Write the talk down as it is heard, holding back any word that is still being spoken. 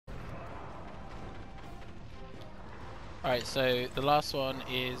Alright, so the last one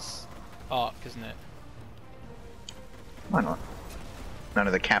is Arc, isn't it? Why not? None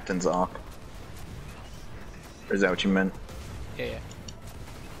of the captain's arc. Or is that what you meant? Yeah.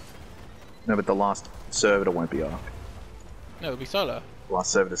 No, but the last servitor won't be arc. No, it'll be Solo.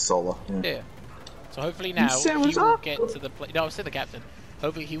 Last servitor's solar. Yeah. So hopefully now said it he was will Arc? get to the plate. No, I said the captain.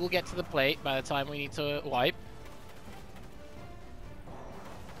 Hopefully he will get to the plate by the time we need to wipe.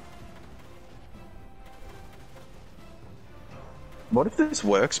 What if this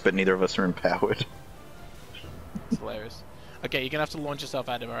works, but neither of us are empowered? It's hilarious. Okay, you're gonna have to launch yourself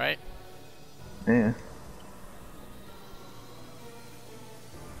at him, alright? Yeah.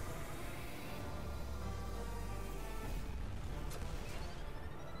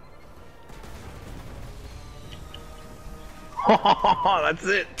 Oh, that's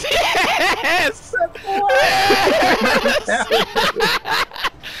it. Yes! Yes!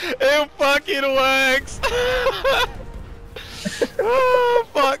 It fucking works! Oh,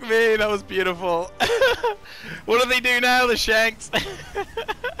 fuck me, that was beautiful. What do they do now, the Shanks?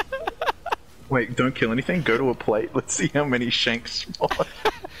 Wait, don't kill anything. Go to a plate. Let's see how many shanks spawn.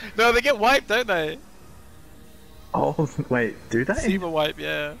 No, they get wiped, don't they? Oh, wait, do they? Super wipe,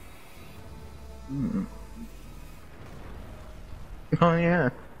 yeah. Hmm. Oh, yeah.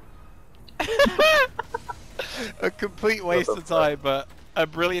 A complete waste of time, but a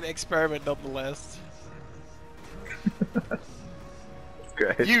brilliant experiment nonetheless.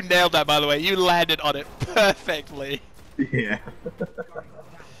 Great. You nailed that, by the way. You landed on it perfectly. Yeah.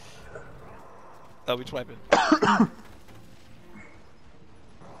 Oh, which weapon?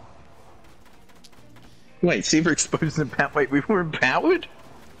 Wait, Seaver exposed and empowered. Wait, we were empowered?